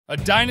A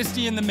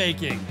dynasty in the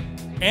making.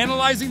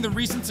 Analyzing the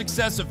recent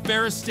success of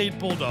Ferris State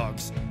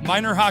Bulldogs,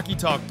 minor hockey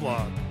talk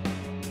blog.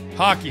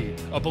 Hockey,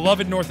 a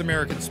beloved North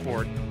American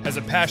sport, has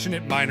a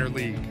passionate minor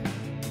league.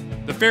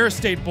 The Ferris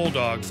State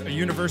Bulldogs, a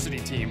university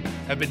team,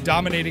 have been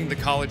dominating the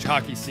college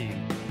hockey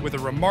scene with a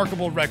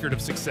remarkable record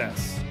of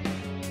success.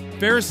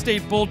 Ferris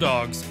State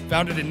Bulldogs,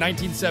 founded in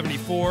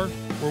 1974,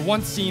 were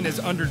once seen as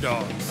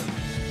underdogs.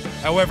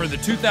 However, the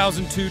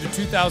 2002 to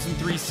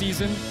 2003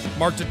 season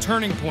marked a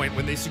turning point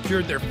when they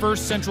secured their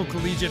first Central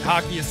Collegiate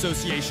Hockey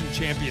Association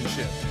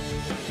championship.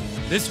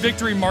 This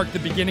victory marked the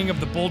beginning of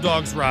the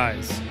Bulldogs'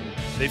 rise.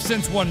 They've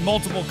since won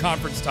multiple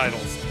conference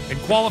titles and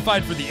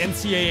qualified for the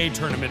NCAA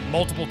tournament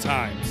multiple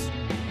times.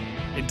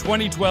 In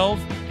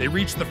 2012, they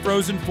reached the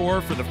Frozen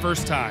Four for the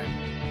first time.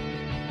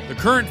 The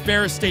current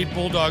Ferris State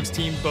Bulldogs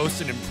team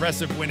boasts an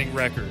impressive winning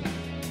record.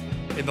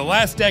 In the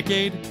last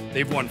decade,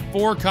 they've won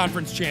 4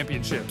 conference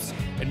championships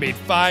and made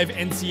 5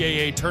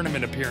 NCAA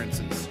tournament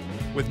appearances,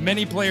 with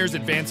many players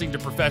advancing to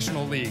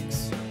professional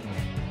leagues.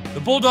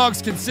 The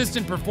Bulldogs'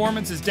 consistent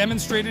performance is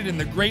demonstrated in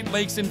the Great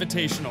Lakes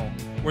Invitational,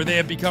 where they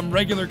have become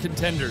regular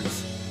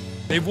contenders.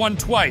 They've won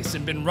twice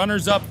and been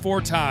runners-up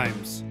 4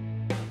 times.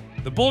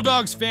 The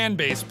Bulldogs' fan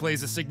base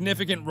plays a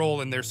significant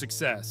role in their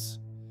success.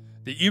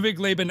 The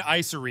Uwig-Leben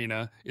Ice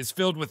Arena is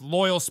filled with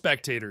loyal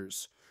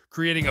spectators,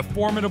 creating a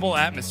formidable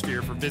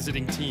atmosphere for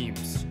visiting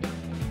teams.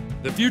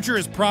 The future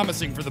is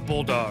promising for the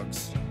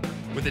Bulldogs.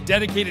 With a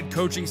dedicated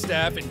coaching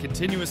staff and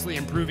continuously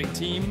improving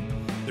team,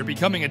 they're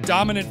becoming a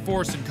dominant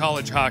force in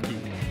college hockey.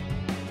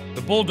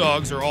 The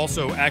Bulldogs are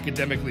also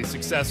academically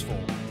successful.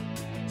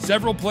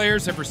 Several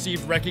players have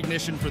received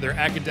recognition for their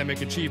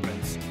academic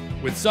achievements,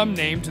 with some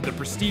named to the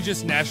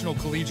prestigious National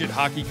Collegiate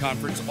Hockey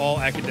Conference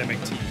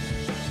All-Academic Team.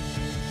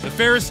 The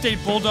Ferris State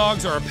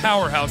Bulldogs are a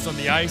powerhouse on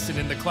the ice and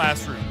in the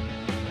classroom.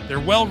 Their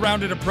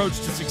well-rounded approach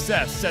to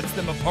success sets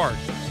them apart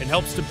and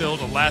helps to build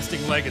a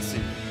lasting legacy.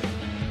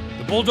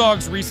 The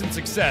Bulldogs' recent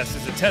success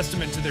is a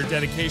testament to their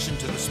dedication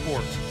to the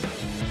sport.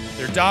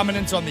 Their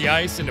dominance on the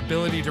ice and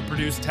ability to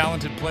produce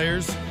talented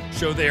players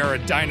show they are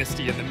a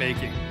dynasty in the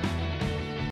making.